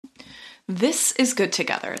This is Good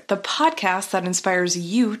Together, the podcast that inspires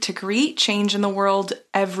you to create change in the world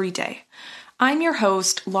every day. I'm your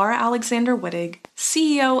host, Laura Alexander Wittig,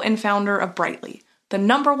 CEO and founder of Brightly, the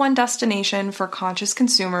 #1 destination for conscious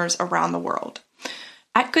consumers around the world.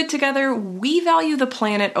 At Good Together, we value the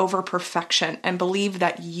planet over perfection and believe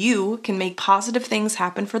that you can make positive things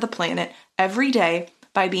happen for the planet every day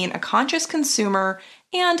by being a conscious consumer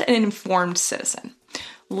and an informed citizen.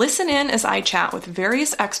 Listen in as I chat with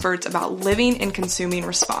various experts about living and consuming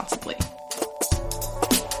responsibly.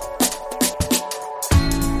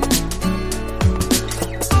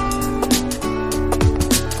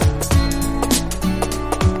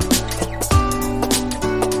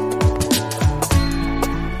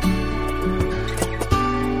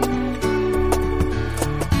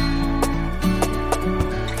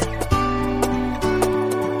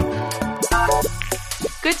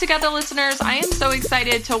 Good Together listeners, I am so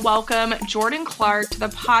excited to welcome Jordan Clark to the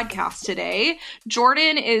podcast today.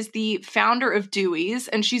 Jordan is the founder of Dewey's,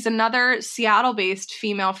 and she's another Seattle-based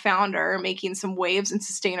female founder making some waves in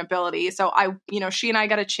sustainability. So she and I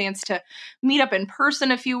got a chance to meet up in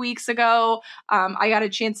person a few weeks ago. I got a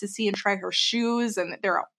chance to see and try her shoes, and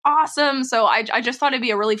they're awesome. So I just thought it'd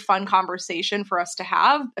be a really fun conversation for us to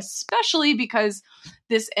have, especially because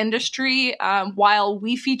this industry, while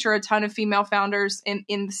we feature a ton of female founders in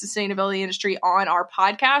the sustainability industry on our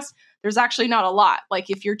podcast, there's actually not a lot. Like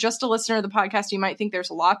if you're just a listener of the podcast, you might think there's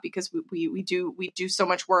a lot because we do so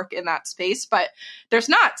much work in that space, but there's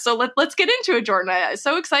not. So let's get into it, Jordan. I'm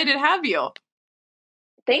so excited to have you.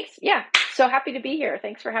 Thanks. Yeah. So happy to be here.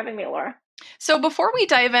 Thanks for having me, Laura. So before we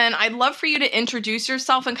dive in, I'd love for you to introduce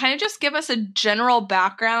yourself and kind of just give us a general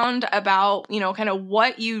background about, kind of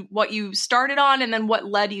what you started on and then what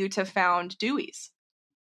led you to found Dewey's.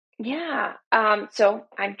 Yeah. So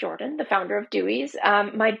I'm Jordan, the founder of Dewey's.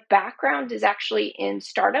 My background is actually in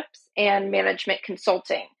startups and management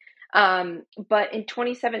consulting. But in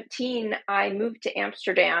 2017, I moved to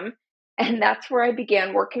Amsterdam, and that's where I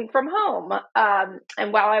began working from home.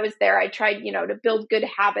 And while I was there, I tried, to build good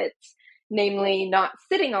habits, namely not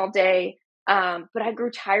sitting all day. But I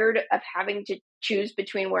grew tired of having to choose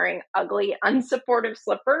between wearing ugly, unsupportive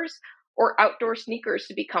slippers or outdoor sneakers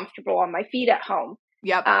to be comfortable on my feet at home.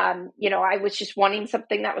 Yep. I was just wanting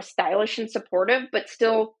something that was stylish and supportive, but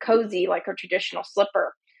still cozy like a traditional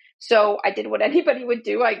slipper. So I did what anybody would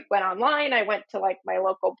do. I went online. I went to my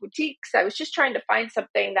local boutiques. I was just trying to find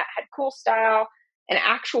something that had cool style and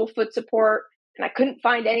actual foot support. And I couldn't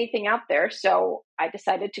find anything out there. So I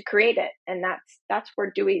decided to create it. And that's where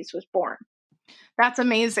Dewey's was born. That's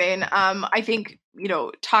amazing. I think,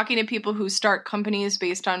 talking to people who start companies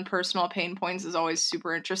based on personal pain points is always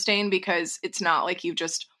super interesting because it's not like you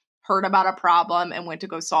just heard about a problem and went to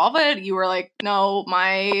go solve it. You were like, no,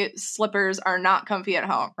 my slippers are not comfy at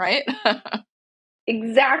home, right?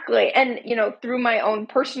 Exactly. And, through my own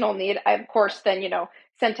personal need, I, of course, then,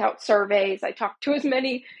 sent out surveys. I talked to as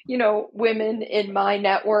many, women in my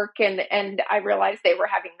network and I realized they were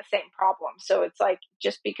having the same problem. So it's like,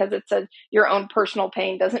 just because it's your own personal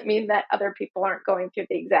pain doesn't mean that other people aren't going through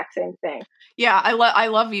the exact same thing. Yeah. I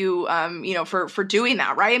love you, for doing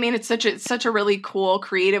that, right? I mean, it's such a really cool,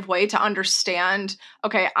 creative way to understand,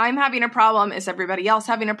 okay, I'm having a problem. Is everybody else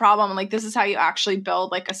having a problem? And this is how you actually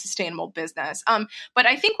build a sustainable business. But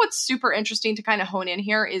I think what's super interesting to kind of hone in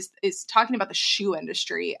here is talking about the shoe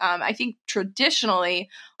industry. I think traditionally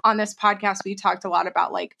on this podcast, we talked a lot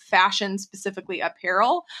about fashion, specifically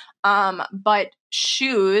apparel. But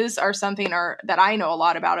shoes are something that I know a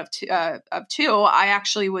lot about too. I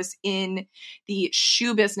actually was in the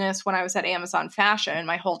shoe business when I was at Amazon Fashion.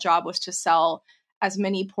 My whole job was to sell as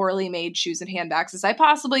many poorly made shoes and handbags as I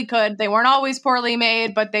possibly could. They weren't always poorly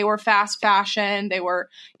made, but they were fast fashion. They were,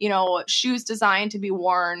 shoes designed to be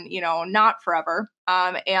worn, not forever.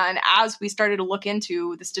 And as we started to look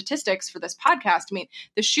into the statistics for this podcast, I mean,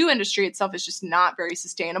 the shoe industry itself is just not very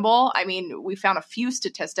sustainable. I mean, we found a few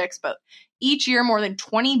statistics, but each year more than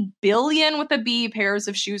 20 billion with a B pairs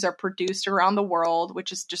of shoes are produced around the world,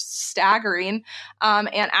 which is just staggering. And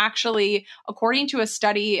actually, according to a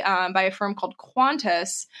study by a firm called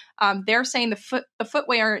Qantas, they're saying the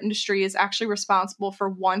footwear industry is actually responsible for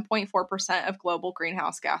 1.4% of global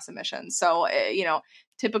greenhouse gas emissions. So,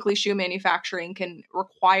 typically shoe manufacturing can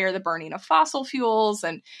require the burning of fossil fuels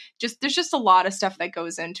and there's just a lot of stuff that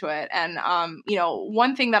goes into it. And,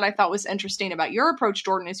 one thing that I thought was interesting about your approach,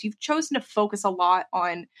 Jordan, is you've chosen to focus a lot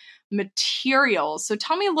on materials. So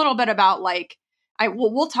tell me a little bit about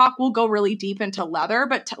we'll go really deep into leather,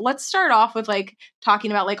 but let's start off with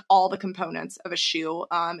talking about all the components of a shoe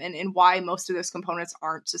and why most of those components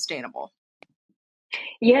aren't sustainable.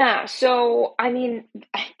 Yeah. So, I mean,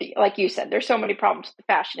 like you said, there's so many problems with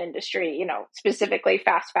the fashion industry, specifically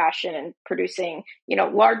fast fashion and producing,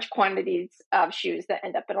 large quantities of shoes that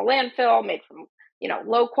end up in a landfill made from,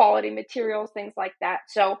 low quality materials, things like that.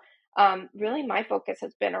 So, really, my focus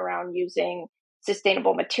has been around using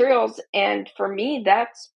sustainable materials. And for me,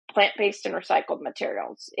 that's plant based and recycled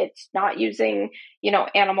materials. It's not using,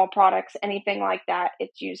 animal products, anything like that.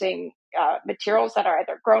 It's using materials that are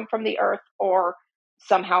either grown from the earth or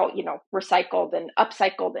somehow recycled and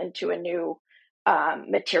upcycled into a new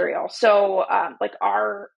material. So like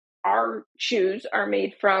our shoes are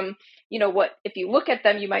made from what, if you look at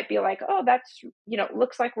them you might be like, oh, that's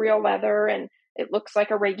looks like real leather and it looks like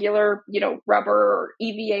a regular rubber or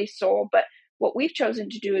EVA sole. But what we've chosen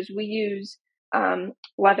to do is we use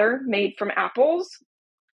leather made from apples.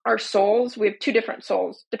 Our soles, we have two different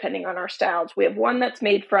soles depending on our styles. We have one that's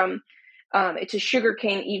made from it's a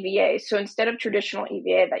sugarcane EVA. So instead of traditional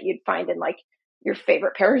EVA that you'd find in like your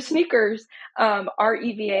favorite pair of sneakers, our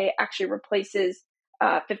EVA actually replaces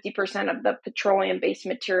 50% of the petroleum based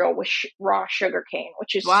material with raw sugarcane,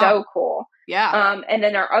 which is Wow. so cool. Yeah. And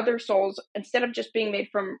then our other soles, instead of just being made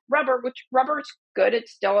from rubber, which rubber is good,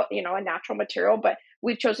 it's still a natural material, but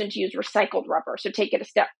we've chosen to use recycled rubber. So take it a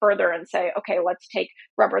step further and say, okay, let's take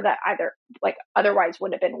rubber that either like otherwise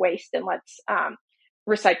would have been waste, and let's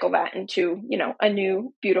recycle that into a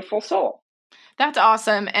new beautiful sole. That's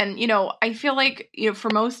awesome. And I feel like, for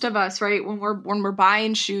most of us, right, when we're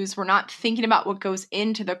buying shoes, we're not thinking about what goes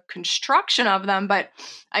into the construction of them. But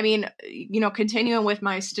I mean, continuing with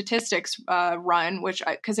my statistics run, which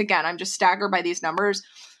because again, I'm just staggered by these numbers.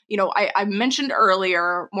 I mentioned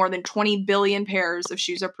earlier, more than 20 billion pairs of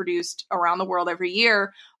shoes are produced around the world every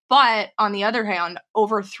year. But on the other hand,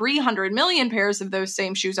 over 300 million pairs of those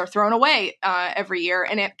same shoes are thrown away every year.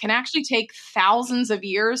 And it can actually take thousands of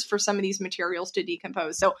years for some of these materials to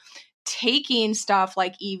decompose. So taking stuff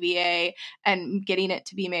like EVA and getting it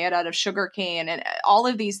to be made out of sugarcane and all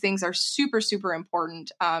of these things are super, super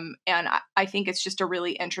important. And I think it's just a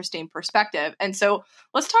really interesting perspective. And so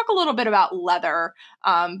let's talk a little bit about leather,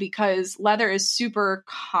 because leather is super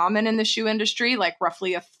common in the shoe industry. Like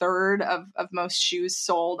roughly a third of most shoes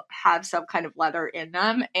sold have some kind of leather in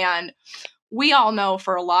them. And we all know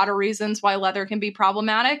for a lot of reasons why leather can be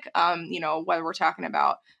problematic, whether we're talking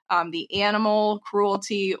about the animal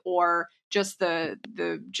cruelty or just the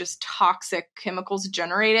just toxic chemicals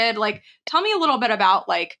generated. Like, tell me a little bit about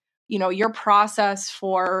like, your process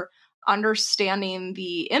for understanding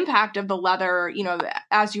the impact of the leather,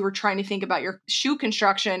 as you were trying to think about your shoe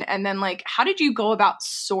construction. And then like, how did you go about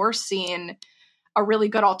sourcing a really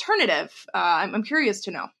good alternative? I'm curious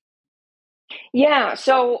to know. Yeah.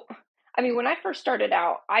 So, I mean, when I first started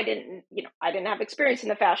out, I didn't have experience in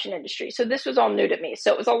the fashion industry. So this was all new to me.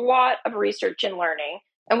 So it was a lot of research and learning.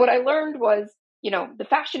 And what I learned was, the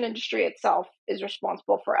fashion industry itself is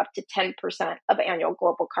responsible for up to 10% of annual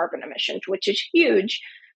global carbon emissions, which is huge.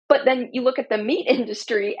 But then you look at the meat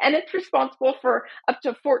industry and it's responsible for up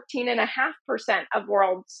to 14.5% of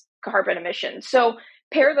world's carbon emissions. So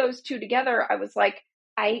pair those two together, I was like,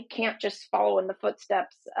 I can't just follow in the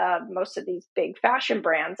footsteps of most of these big fashion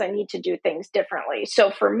brands. I need to do things differently.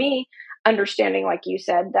 So for me, understanding, like you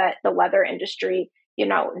said, that the leather industry,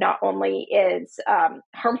 not only is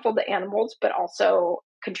harmful to animals, but also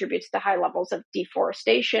contributes to high levels of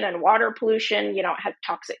deforestation and water pollution. It has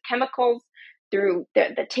toxic chemicals through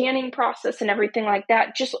the tanning process and everything like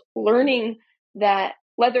that. Just learning that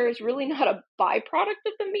leather is really not a byproduct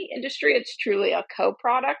of the meat industry, it's truly a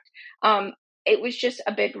co-product. It was just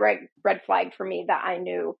a big red flag for me that I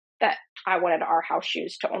knew that I wanted our house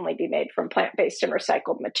shoes to only be made from plant-based and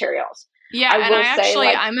recycled materials. Yeah, I and will I say, actually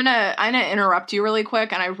like, I'm gonna interrupt you really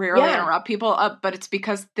quick, and I rarely yeah, interrupt people up, but it's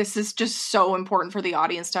because this is just so important for the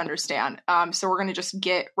audience to understand. So we're gonna just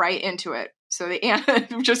get right into it. So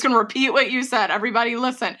I'm just gonna repeat what you said. Everybody,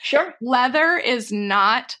 listen. sure. Leather is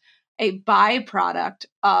not a byproduct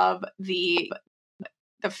of the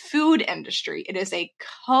food industry. It is a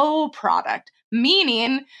co-product,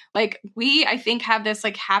 meaning like we, I think, have this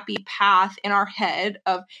like happy path in our head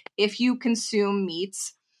of if you consume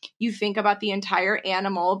meats, you think about the entire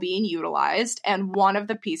animal being utilized. And one of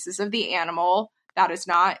the pieces of the animal that is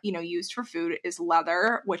not, used for food is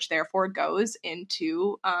leather, which therefore goes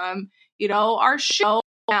into, our show.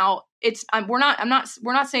 Now we're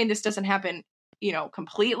not saying this doesn't happen,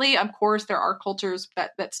 completely. Of course, there are cultures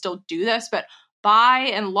that still do this, but by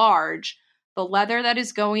and large, the leather that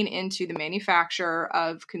is going into the manufacture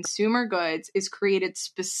of consumer goods is created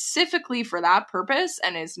specifically for that purpose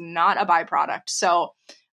and is not a byproduct. So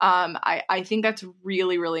I think that's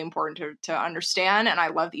really, really important to understand. And I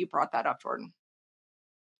love that you brought that up, Jordan.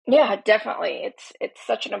 Yeah, definitely. It's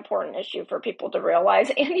such an important issue for people to realize.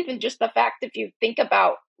 And even just the fact, if you think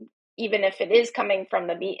about, even if it is coming from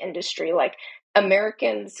the meat industry, like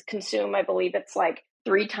Americans consume, I believe it's like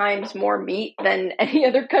 3 times more meat than any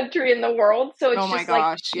other country in the world. So Oh it's my just like,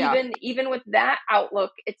 gosh. Yeah. even with that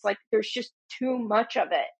outlook, it's like there's just too much of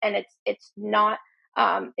it, and it's not,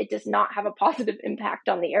 it does not have a positive impact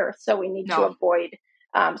on the earth. So we need to No. avoid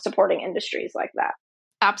supporting industries like that.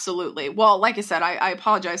 Absolutely. Well, like I said, I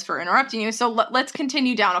apologize for interrupting you. So let's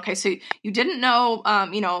continue down. Okay, so you didn't know,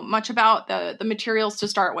 much about the materials to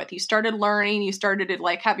start with. You started learning. You started to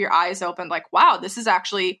like have your eyes open. Like, wow, this is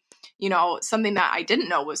actually, something that I didn't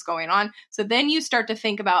know was going on. So then you start to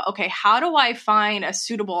think about, okay, how do I find a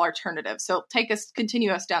suitable alternative? So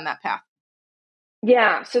continue us down that path.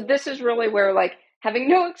 Yeah, so this is really where, like, having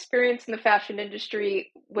no experience in the fashion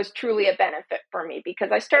industry was truly a benefit for me,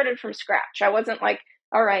 because I started from scratch. I wasn't like,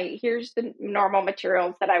 all right, here's the normal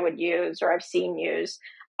materials that I would use or I've seen used.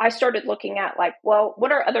 I started looking at, like, well,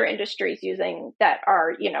 what are other industries using that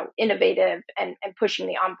are, innovative and pushing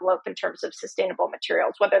the envelope in terms of sustainable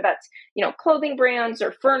materials, whether that's, clothing brands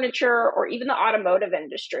or furniture or even the automotive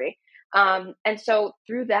industry. And so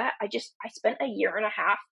through that, I spent a year and a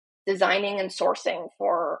half designing and sourcing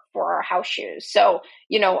for our house shoes. So,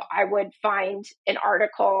 I would find an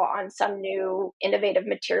article on some new innovative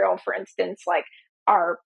material, for instance, like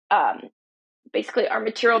our um, basically our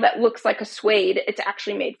material that looks like a suede. It's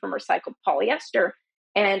actually made from recycled polyester.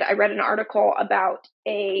 And I read an article about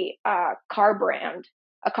a car brand,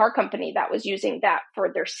 a car company that was using that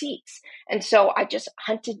for their seats. And so I just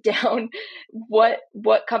hunted down what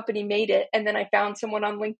company made it, and then I found someone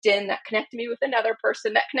on LinkedIn that connected me with another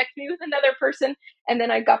person, that connected me with another person, and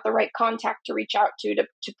then I got the right contact to reach out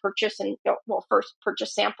to purchase, and well, first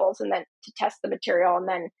purchase samples and then to test the material, and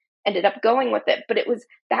then ended up going with it. But it was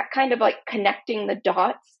that kind of like connecting the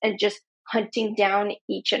dots and just hunting down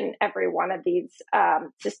each and every one of these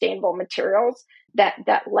sustainable materials that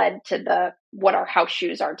led to the what our house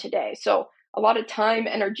shoes are today. So a lot of time,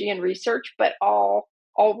 energy, and research, but all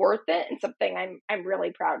worth it, and something I'm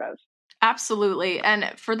really proud of. Absolutely.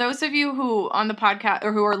 And for those of you who on the podcast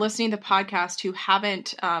or who are listening to the podcast who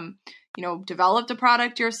haven't, developed a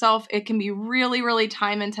product yourself, it can be really, really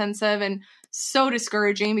time intensive and so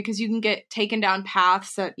discouraging because you can get taken down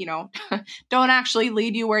paths that, don't actually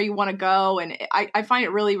lead you where you want to go. And I find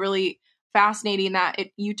it really, really fascinating that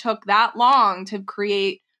you took that long to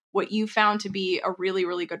create what you found to be a really,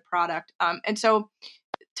 really good product. And so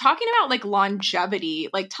talking about like longevity,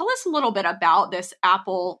 like tell us a little bit about this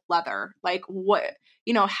apple leather. Like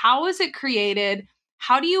how is it created?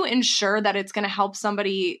 How do you ensure that it's going to help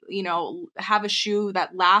somebody, have a shoe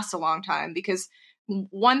that lasts a long time? Because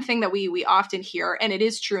one thing that we often hear, and it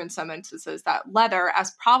is true in some instances, that leather,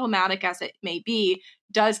 as problematic as it may be,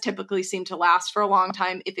 does typically seem to last for a long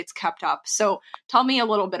time if it's kept up. So tell me a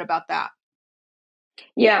little bit about that.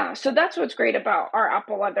 Yeah, so that's what's great about our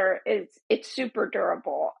apple leather is it's super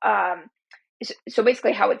durable. So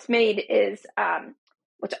basically, how it's made is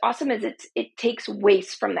what's awesome is it takes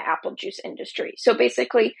waste from the apple juice industry. So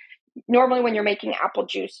basically, normally when you're making apple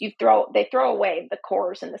juice, they throw away the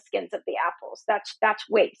cores and the skins of the apples. That's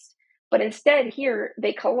waste. But instead, here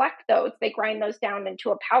they collect those, they grind those down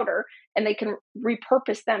into a powder, and they can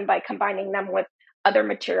repurpose them by combining them with other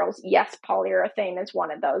materials. Yes, polyurethane is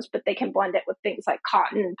one of those, but they can blend it with things like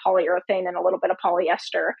cotton, polyurethane, and a little bit of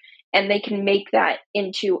polyester, and they can make that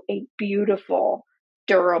into a beautiful,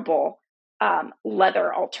 durable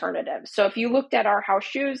leather alternative. So if you looked at our house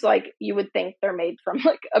shoes, like you would think they're made from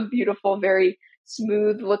like a beautiful, very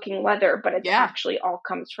smooth looking leather, but it's Yeah. actually all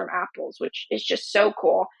comes from apples, which is just so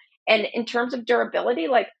cool. And in terms of durability,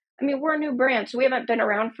 like, I mean, we're a new brand, so we haven't been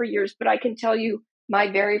around for years, but I can tell you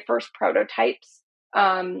my very first prototypes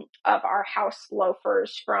of our house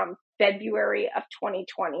loafers from February of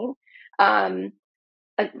 2020.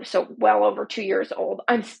 So well over 2 years old.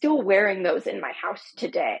 I'm still wearing those in my house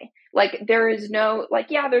today. Like there is no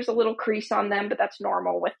like, yeah, there's a little crease on them, but that's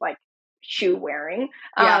normal with like shoe wearing.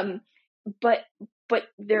 Yeah. But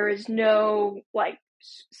there is no like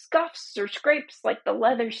scuffs or scrapes. Like the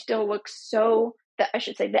leather still looks so. That I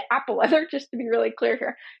should say the apple leather, just to be really clear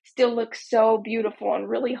here, still looks so beautiful and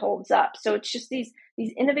really holds up. So it's just these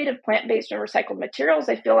innovative plant based and recycled materials.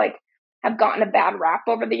 I feel like have gotten a bad rap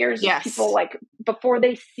over the years as people Yes. like before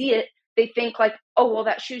they see it, they think like, oh, well,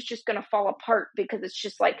 that shoe's just going to fall apart because it's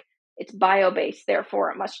just like it's bio based,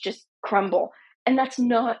 therefore it must just crumble. And that's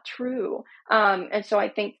not true. And so I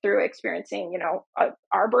think through experiencing,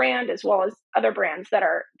 our brand as well as other brands that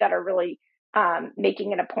are really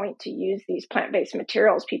making it a point to use these plant based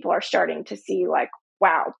materials, people are starting to see like,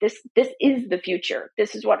 wow, this is the future.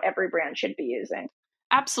 This is what every brand should be using.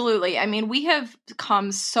 Absolutely. I mean, we have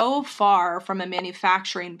come so far from a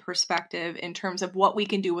manufacturing perspective in terms of what we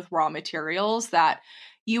can do with raw materials that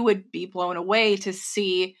you would be blown away to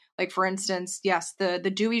see, like, for instance, yes, the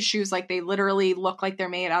Dewey shoes, like, they literally look like they're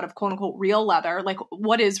made out of quote unquote real leather. Like,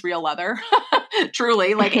 what is real leather?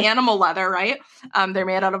 Truly, like animal leather, right? They're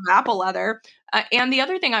made out of apple leather. And the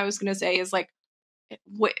other thing I was going to say is, like,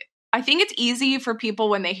 I think it's easy for people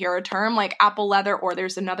when they hear a term like apple leather, or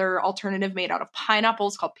there's another alternative made out of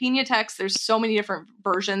pineapples called Pinatex. There's so many different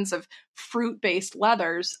versions of fruit-based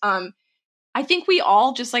leathers. I think we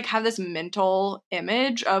all just like have this mental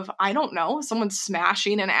image of, I don't know, someone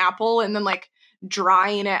smashing an apple and then like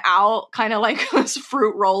drying it out, kind of like those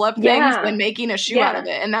fruit roll-up things, Yeah. and making a shoe out of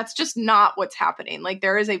it. And that's just not what's happening. Like,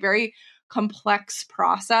 there is a very complex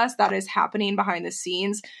process that is happening behind the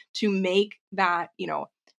scenes to make that,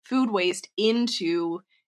 food waste into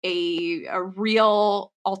a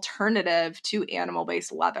real alternative to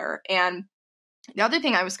animal-based leather. And the other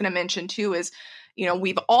thing I was going to mention too is,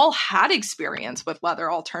 we've all had experience with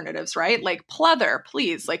leather alternatives, right? Like pleather,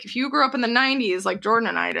 please. Like, if you grew up in the 90s, like Jordan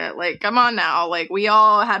and I did, like, come on now. Like, we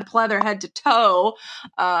all had pleather head to toe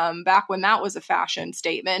back when that was a fashion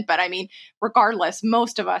statement. But I mean, regardless,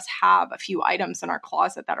 most of us have a few items in our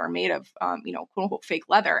closet that are made of, quote unquote, fake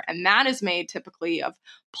leather. And that is made typically of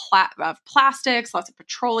plastics, lots of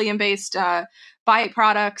petroleum based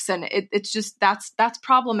byproducts, and it's just that's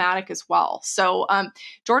problematic as well. So,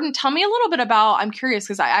 Jordan, tell me a little bit about. I'm curious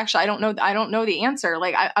because I don't know the answer.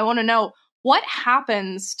 Like, I want to know what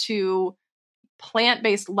happens to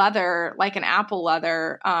plant-based leather, like an apple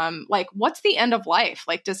leather. Like, what's the end of life?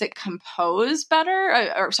 Like, does it compose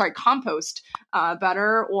better, compost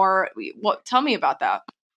better, or what? Tell me about that.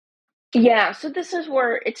 Yeah, so this is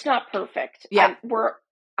where it's not perfect. Yeah.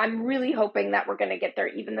 I'm really hoping that we're going to get there.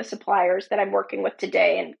 Even the suppliers that I'm working with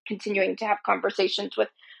today and continuing to have conversations with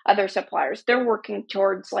other suppliers, they're working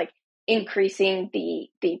towards like increasing the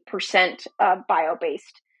percent of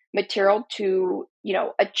bio-based material to,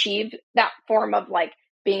 achieve that form of like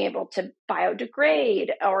being able to biodegrade,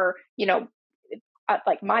 or,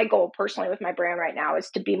 like my goal personally with my brand right now is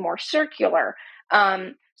to be more circular.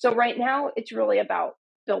 So right now it's really about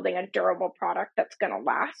building a durable product that's going to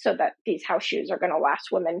last, so that these house shoes are going to last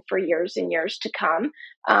women for years and years to come.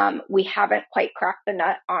 We haven't quite cracked the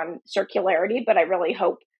nut on circularity, but I really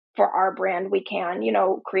hope for our brand we can,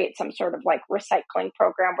 create some sort of like recycling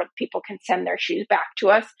program where people can send their shoes back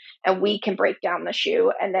to us and we can break down the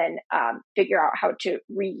shoe and then figure out how to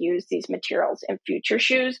reuse these materials in future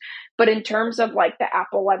shoes. But in terms of like the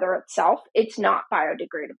apple leather itself, it's not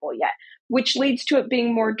biodegradable yet, which leads to it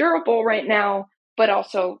being more durable right now, but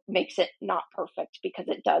also makes it not perfect because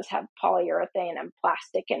it does have polyurethane and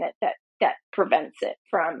plastic in it that prevents it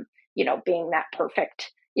from, being that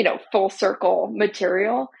perfect, full circle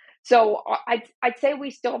material. So I'd say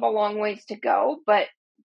we still have a long ways to go, but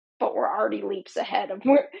we're already leaps ahead of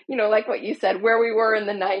where, like what you said, where we were in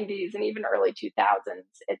the 90s and even early 2000s.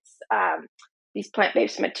 It's these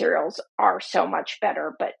plant-based materials are so much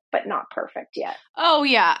better, but not perfect yet. Oh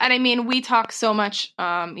yeah, and I mean, we talk so much,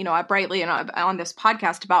 at Brightly and on this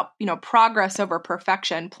podcast about, progress over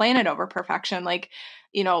perfection, planet over perfection. Like,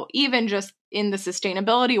 even just in the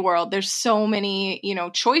sustainability world, there's so many,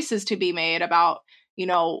 choices to be made about,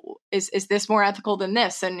 is this more ethical than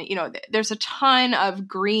this? And there's a ton of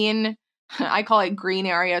green. I call it green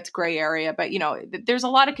area. It's gray area, but there's a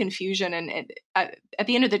lot of confusion, and at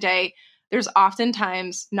the end of the day, there's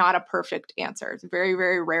oftentimes not a perfect answer. It's very,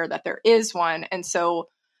 very rare that there is one. And so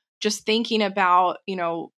just thinking about,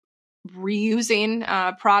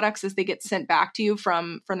 reusing products as they get sent back to you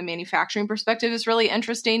from the manufacturing perspective is really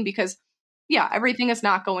interesting because, yeah, everything is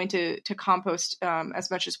not going to compost as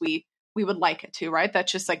much as we would like it to, right?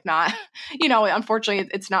 That's just like not, unfortunately,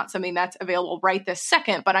 it's not something that's available right this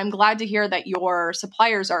second. But I'm glad to hear that your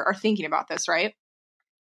suppliers are thinking about this, right?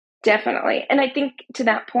 Definitely. And I think to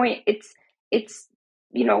that point, it's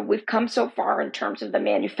we've come so far in terms of the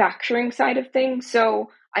manufacturing side of things. So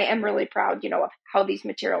I am really proud, of how these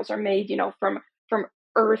materials are made, from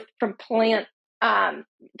earth, from plant.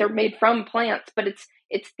 They're made from plants, but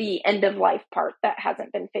it's the end of life part that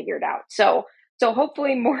hasn't been figured out. So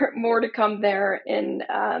hopefully more to come there in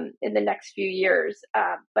the next few years.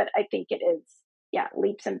 But I think it is, yeah,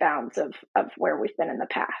 leaps and bounds of where we've been in the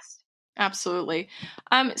past. Absolutely.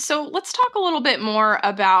 So let's talk a little bit more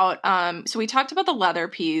about, so we talked about the leather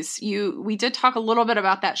piece. We did talk a little bit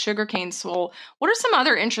about that sugarcane sole. What are some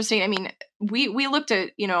other interesting, I mean, we looked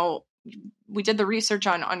at, we did the research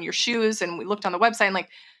on your shoes and we looked on the website and like,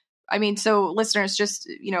 I mean, so listeners, just,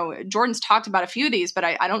 Jordan's talked about a few of these, but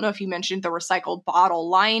I don't know if you mentioned the recycled bottle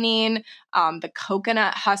lining, the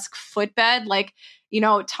coconut husk footbed. Like,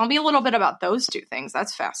 tell me a little bit about those two things.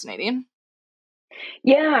 That's fascinating.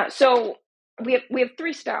 Yeah, so we have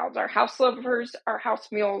three styles: our house loafers, our house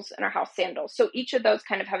mules, and our house sandals. So each of those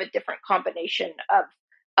kind of have a different combination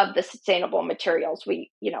of the sustainable materials.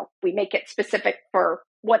 We make it specific for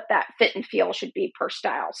what that fit and feel should be per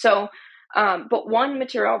style. So, but one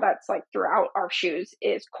material that's like throughout our shoes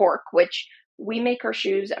is cork, which we make our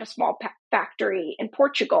shoes at a small factory in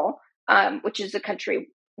Portugal, which is a country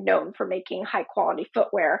known for making high quality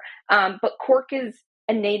footwear. But cork is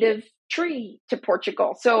a native tree to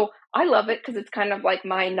Portugal. So I love it because it's kind of like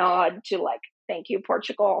my nod to like, thank you,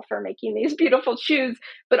 Portugal, for making these beautiful shoes.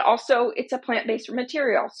 But also, it's a plant-based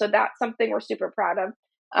material. So that's something we're super proud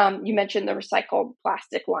of. You mentioned the recycled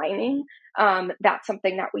plastic lining. That's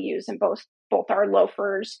something that we use in both our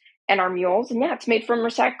loafers and our mules. And yeah, it's made from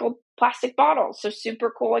recycled plastic bottles. So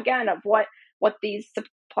super cool again of what these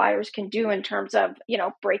suppliers can do in terms of,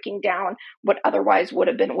 breaking down what otherwise would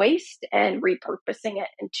have been waste and repurposing it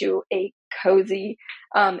into a cozy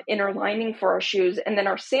inner lining for our shoes. And then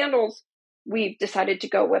our sandals, we've decided to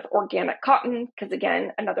go with organic cotton because,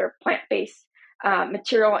 again, another plant-based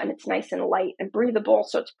material, and it's nice and light and breathable.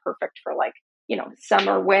 So it's perfect for like,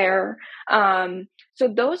 summer wear. So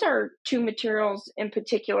those are two materials in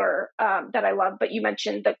particular that I love. But you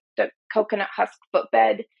mentioned the coconut husk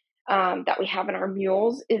footbed that we have in our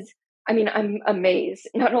mules I'm amazed.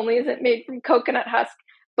 Not only is it made from coconut husk,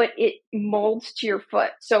 but it molds to your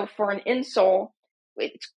foot. So for an insole,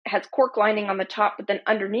 it has cork lining on the top, but then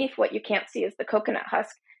underneath what you can't see is the coconut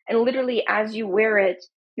husk. And literally as you wear it,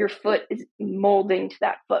 your foot is molding to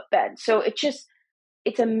that footbed. So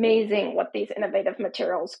it's amazing what these innovative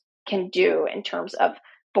materials can do in terms of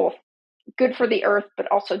both good for the earth, but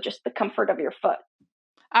also just the comfort of your foot.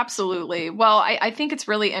 Absolutely. Well, I think it's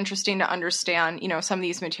really interesting to understand, some of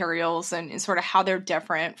these materials and sort of how they're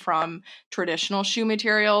different from traditional shoe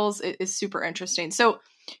materials is super interesting. So,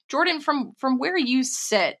 Jordan, from where you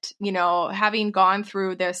sit, having gone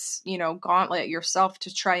through this, gauntlet yourself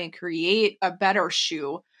to try and create a better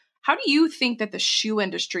shoe, how do you think that the shoe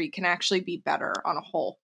industry can actually be better on a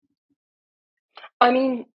whole? I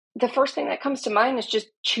mean, the first thing that comes to mind is just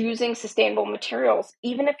choosing sustainable materials,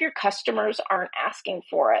 even if your customers aren't asking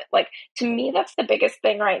for it. Like, to me, that's the biggest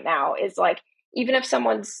thing right now is like, even if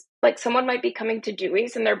someone might be coming to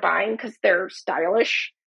Dewey's and they're buying because they're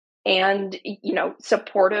stylish and,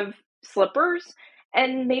 supportive slippers,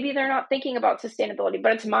 and maybe they're not thinking about sustainability,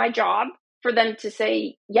 but it's my job for them to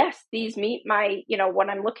say, yes, these meet my, what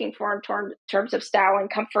I'm looking for in terms of style and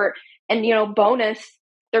comfort. And, bonus,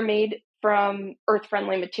 they're made from earth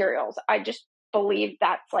friendly materials. I just believe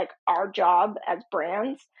that's like our job as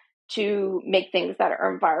brands to make things that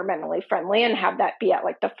are environmentally friendly and have that be at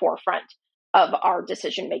like the forefront of our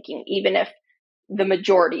decision making, even if the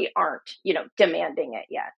majority aren't, demanding it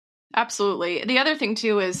yet. Absolutely. The other thing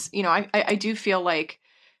too is, I do feel like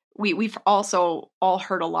we've also all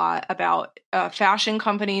heard a lot about fashion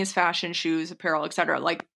companies, fashion shoes, apparel, etc.,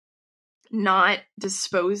 like not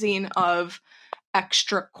disposing of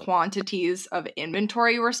extra quantities of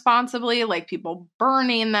inventory responsibly, like people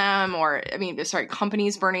burning them, or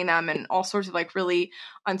companies burning them, and all sorts of like really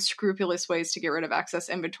unscrupulous ways to get rid of excess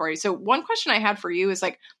inventory. So one question I had for you is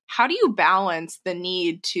like, how do you balance the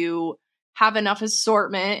need to have enough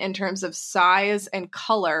assortment in terms of size and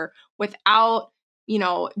color without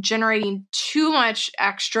generating too much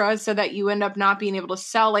extra so that you end up not being able to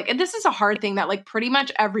sell? Like, and this is a hard thing that like pretty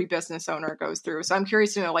much every business owner goes through. So I'm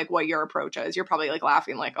curious to know like what your approach is. You're probably like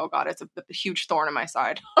laughing like, oh God, it's a huge thorn in my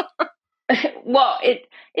side. Well, it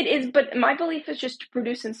is, but my belief is just to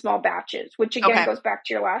produce in small batches, which again Okay. goes back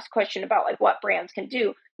to your last question about like what brands can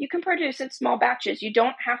do. You can produce in small batches. You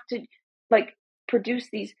don't have to like produce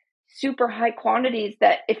these super high quantities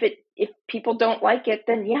that if people don't like it,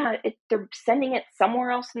 then yeah, they're sending it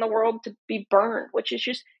somewhere else in the world to be burned, which is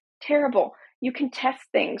just terrible. You can test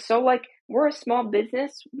things. So like we're a small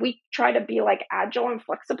business. We try to be like agile and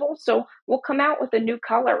flexible. So we'll come out with a new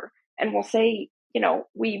color and we'll say,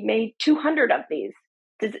 we made 200 of these.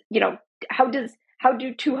 Does, how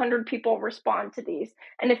do 200 people respond to these?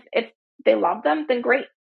 And if they love them, then great.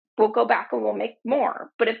 We'll go back and we'll make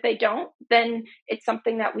more. But if they don't, then it's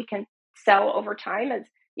something that we can sell over time as,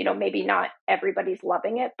 maybe not everybody's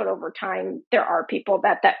loving it, but over time, there are people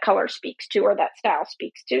that color speaks to or that style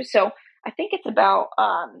speaks to. So I think it's about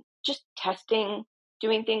just testing,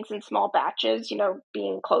 doing things in small batches,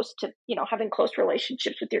 being close to, having close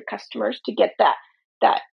relationships with your customers to get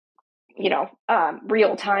that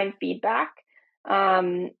real time feedback.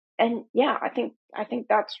 and yeah, I think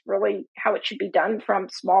that's really how it should be done, from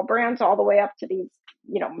small brands all the way up to these,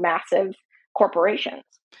 massive corporations.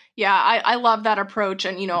 Yeah, I love that approach.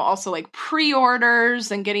 And, also like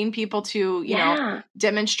pre-orders and getting people to, Yeah.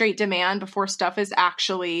 demonstrate demand before stuff is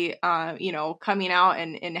actually, coming out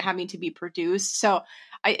and having to be produced. So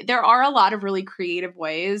there are a lot of really creative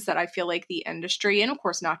ways that I feel like the industry, and of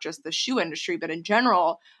course, not just the shoe industry, but in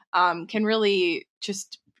general, can really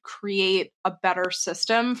just create a better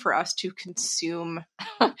system for us to consume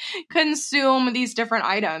these different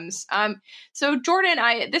items. So Jordan,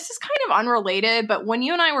 this is kind of unrelated, but when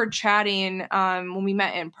you and I were chatting, when we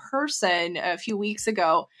met in person a few weeks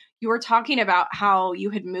ago, you were talking about how you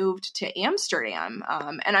had moved to Amsterdam.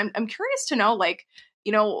 And I'm curious to know, like,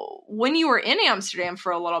 when you were in Amsterdam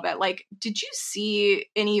for a little bit, like, did you see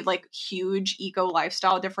any like huge eco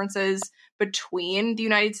lifestyle differences between the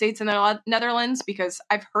United States and the Netherlands? Because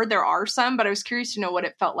I've heard there are some, but I was curious to know what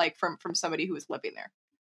it felt like from somebody who was living there.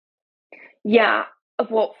 Yeah.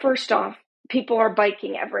 Well, first off, people are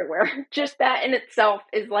biking everywhere. Just that in itself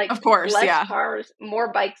is like Of course, less yeah. cars,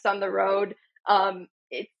 more bikes on the road.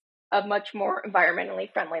 It's a much more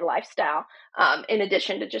environmentally friendly lifestyle. In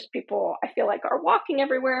addition to just people, I feel like, are walking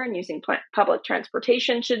everywhere and using public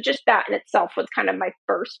transportation. So just that in itself was kind of my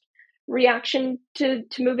first reaction to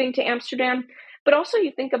moving to Amsterdam. But also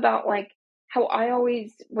you think about like how I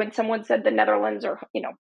always, when someone said the Netherlands or,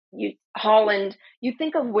 Holland, you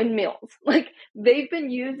think of windmills. Like they've been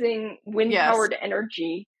using wind powered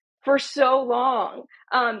energy for so long.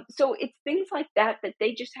 So it's things like that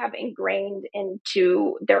they just have ingrained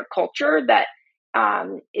into their culture that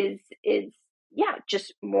is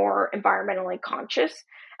just more environmentally conscious,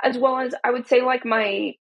 as well as I would say like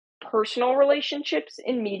my personal relationships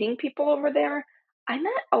in meeting people over there. I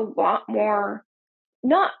met a lot more,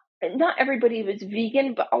 not not everybody was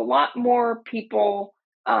vegan, but a lot more people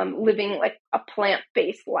living like a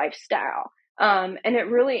plant-based lifestyle. And it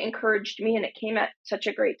really encouraged me, and it came at such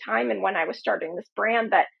a great time. And when I was starting this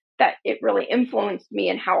brand, that it really influenced me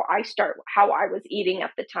and how I was eating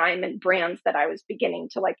at the time, and brands that I was beginning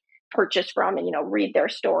to like purchase from, and read their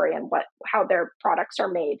story and how their products are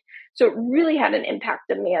made. So it really had an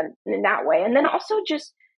impact on me in that way. And then also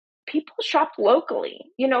just people shop locally.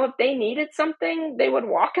 If they needed something, they would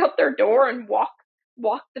walk out their door and walk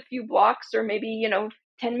the few blocks, or maybe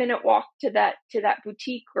 10-minute walk to that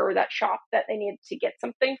boutique or that shop that they needed to get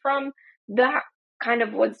something from. That kind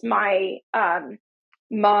of was my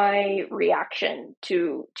my reaction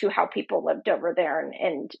to how people lived over there,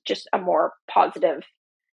 and just a more positive,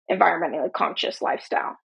 environmentally conscious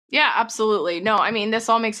lifestyle. Yeah, absolutely. No, I mean, this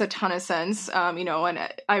all makes a ton of sense. And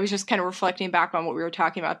I was just kind of reflecting back on what we were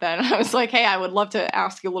talking about then. I was like, hey, I would love to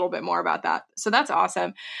ask you a little bit more about that. So that's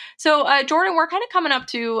awesome. So, Jordan, we're kind of coming up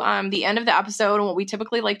to the end of the episode. And what we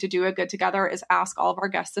typically like to do at Good Together is ask all of our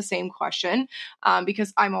guests the same question,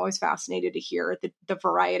 because I'm always fascinated to hear the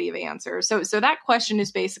variety of answers. So that question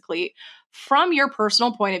is basically, from your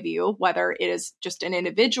personal point of view, whether it is just an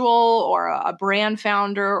individual or a brand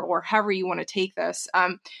founder or however you want to take this,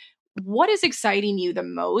 what is exciting you the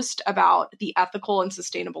most about the ethical and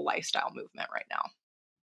sustainable lifestyle movement right now?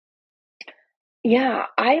 Yeah,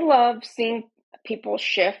 I love seeing people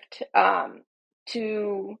shift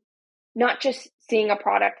to not just seeing a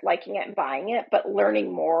product, liking it, and buying it, but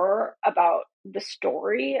learning more about the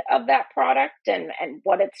story of that product, and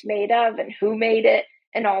what it's made of and who made it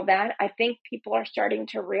and all that. I think people are starting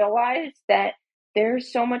to realize that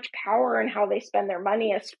there's so much power in how they spend their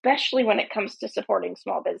money, especially when it comes to supporting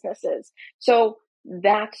small businesses. So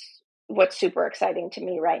that's what's super exciting to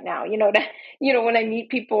me right now. When I meet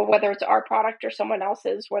people, whether it's our product or someone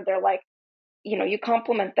else's, where they're like, you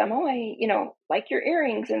compliment them, oh, I, like your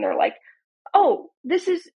earrings. And they're like, oh, this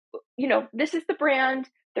is the brand.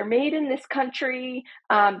 They're made in this country.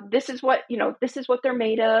 This is what they're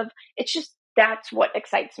made of. It's just, that's what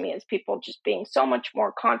excites me, is people just being so much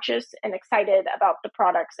more conscious and excited about the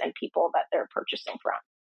products and people that they're purchasing from.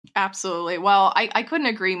 Absolutely. Well, I couldn't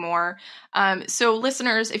agree more. So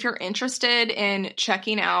listeners, if you're interested in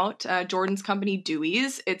checking out Jordan's company,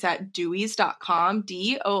 Dewey's, it's at deweys.com,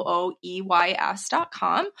 DOOEYS.com.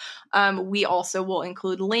 We also will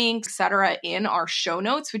include links, etc., in our show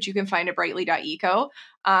notes, which you can find at brightly.eco.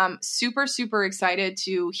 Super, super excited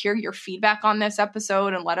to hear your feedback on this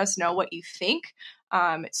episode and let us know what you think.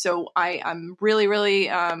 So I'm really, really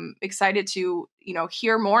excited to,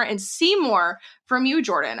 hear more and see more from you,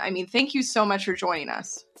 Jordan. I mean, thank you so much for joining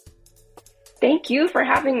us. Thank you for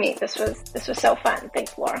having me. This was so fun.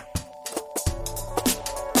 Thanks, Laura.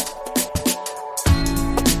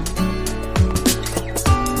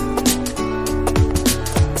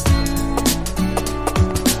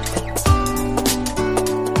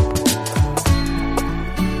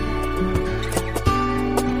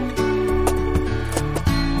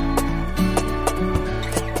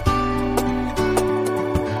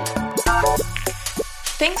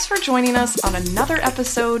 Thanks for joining us on another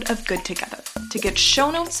episode of Good Together. To get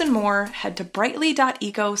show notes and more, head to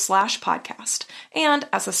brightly.eco/podcast. And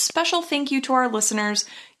as a special thank you to our listeners,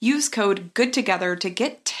 use code GOODTOGETHER to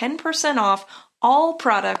get 10% off all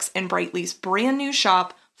products in Brightly's brand new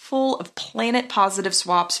shop full of planet positive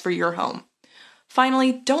swaps for your home.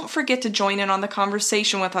 Finally, don't forget to join in on the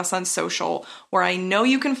conversation with us on social, where I know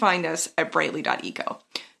you can find us at brightly.eco.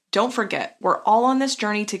 Don't forget, we're all on this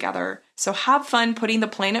journey together, so have fun putting the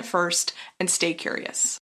planet first and stay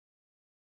curious.